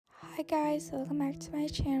Hi guys, welcome back to my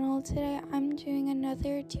channel. Today I'm doing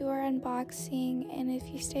another Dior unboxing, and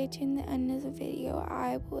if you stay tuned to the end of the video,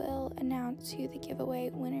 I will announce who the giveaway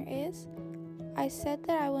winner is. I said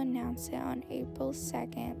that I would announce it on April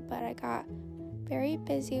 2nd, but I got very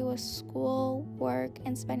busy with school, work,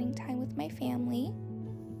 and spending time with my family.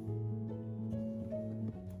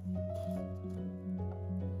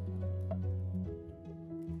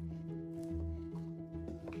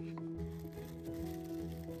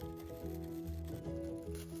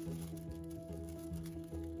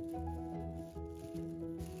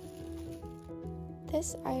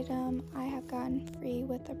 This item I have gotten free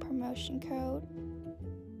with a promotion code.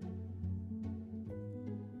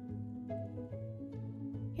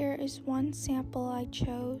 Here is one sample I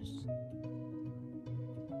chose.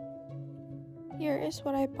 Here is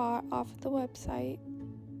what I bought off of the website.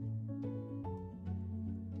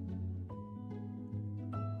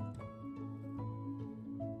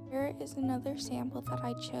 Here is another sample that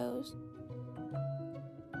I chose.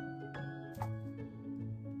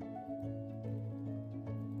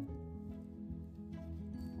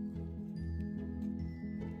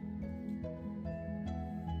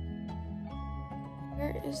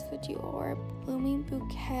 Here is the Dior Blooming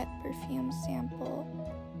Bouquet perfume sample.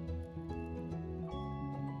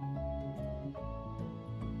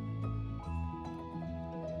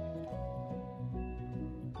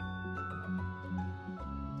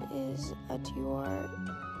 This is a Dior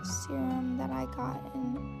serum that I got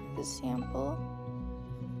in the sample.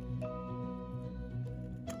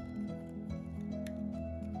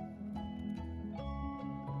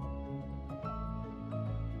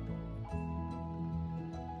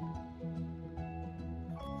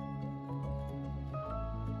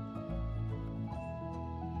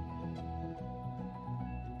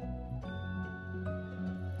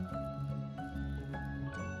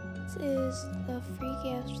 This is the free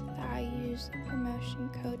gift that I used the promotion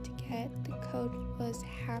code to get. The code was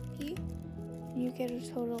HAPPY. You get a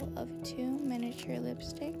total of 2 miniature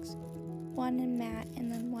lipsticks, one in matte and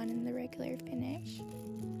then one in the regular finish.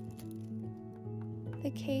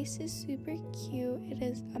 The case is super cute. It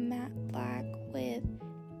is a matte black with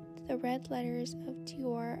the red letters of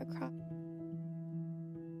Dior across.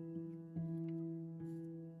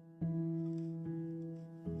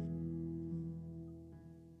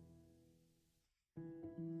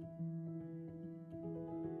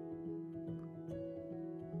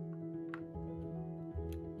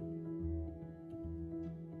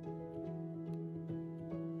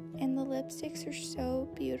 And the lipsticks are so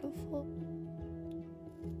beautiful.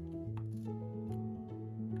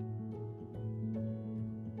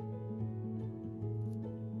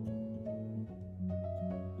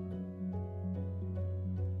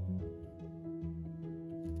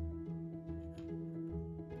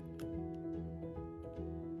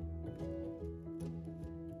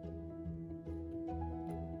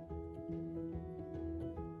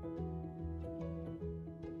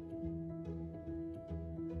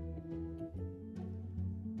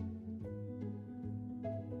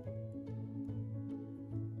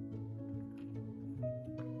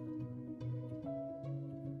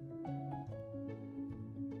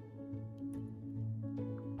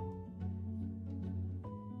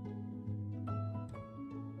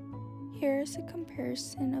 Here's a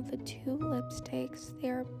comparison of the two lipsticks. They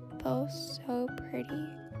are both so pretty.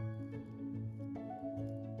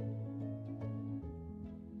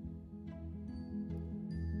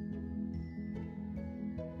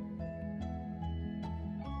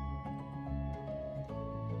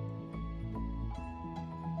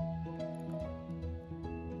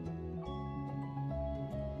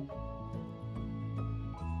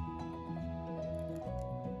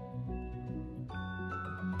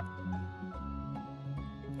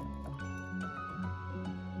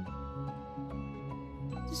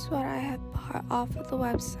 This is what I have bought off of the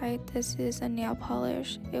website. This is a nail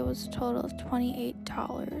polish. It was a total of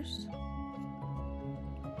 $28.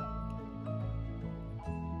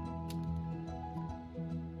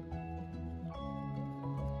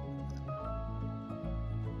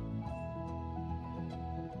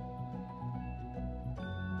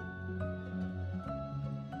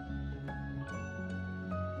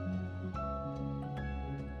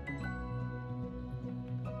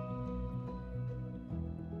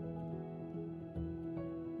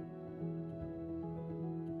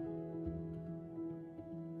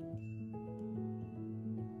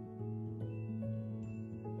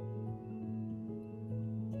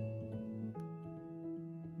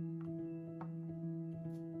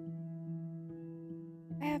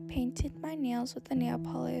 I have painted my nails with the nail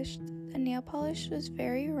polish. The nail polish was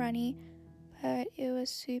very runny, but it was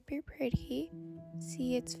super pretty.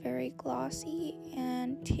 See, it's very glossy,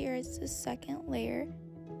 and here is the second layer.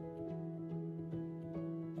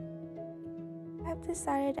 I've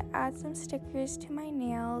decided to add some stickers to my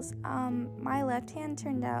nails. My left hand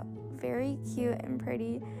turned out very cute and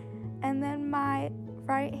pretty, and then my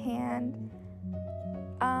right hand,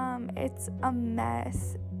 it's a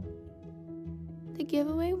mess. The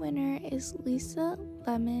giveaway winner is Lisa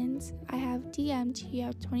Lemons. I have DM'd you. You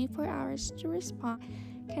have 24 hours to respond.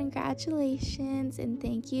 Congratulations and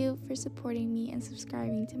thank you for supporting me and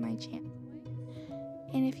subscribing to my channel.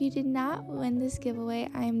 And if you did not win this giveaway,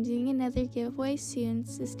 I am doing another giveaway soon,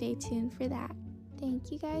 so stay tuned for that.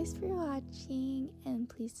 Thank you guys for watching, and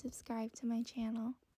please subscribe to my channel.